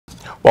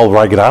While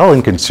Ragged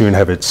Island can soon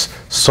have its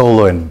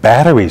solar and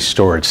battery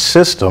storage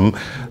system,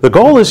 the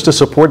goal is to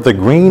support the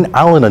Green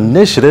Island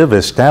Initiative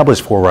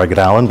established for Ragged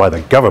Island by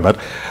the government.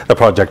 The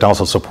project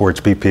also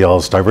supports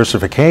BPL's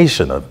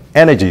diversification of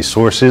energy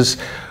sources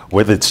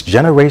with its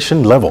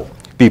generation level.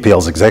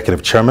 BPL's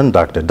executive chairman,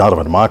 Dr.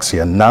 Donovan Moxey,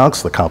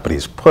 announced the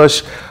company's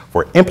push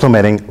for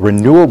implementing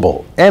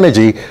renewable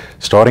energy,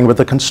 starting with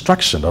the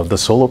construction of the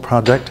solar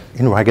project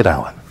in Ragged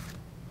Island.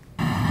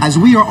 As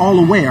we are all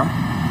aware,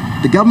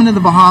 the government of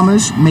the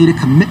Bahamas made a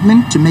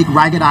commitment to make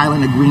Ragged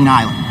Island a green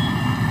island,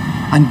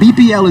 and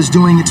BPL is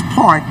doing its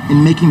part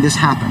in making this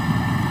happen.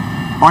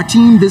 Our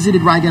team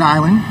visited Ragged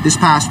Island this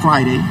past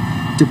Friday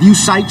to view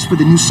sites for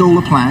the new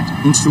solar plant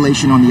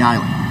installation on the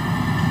island.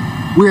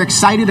 We're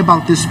excited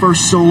about this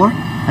first solar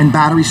and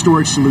battery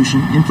storage solution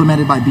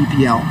implemented by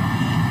BPL,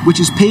 which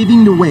is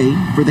paving the way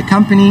for the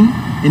company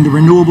in the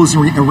renewables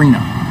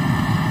arena.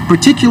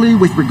 Particularly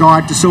with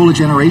regard to solar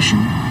generation,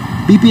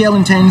 BPL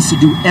intends to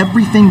do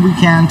everything we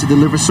can to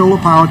deliver solar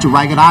power to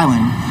Ragged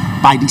Island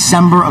by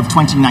December of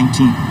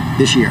 2019,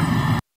 this year.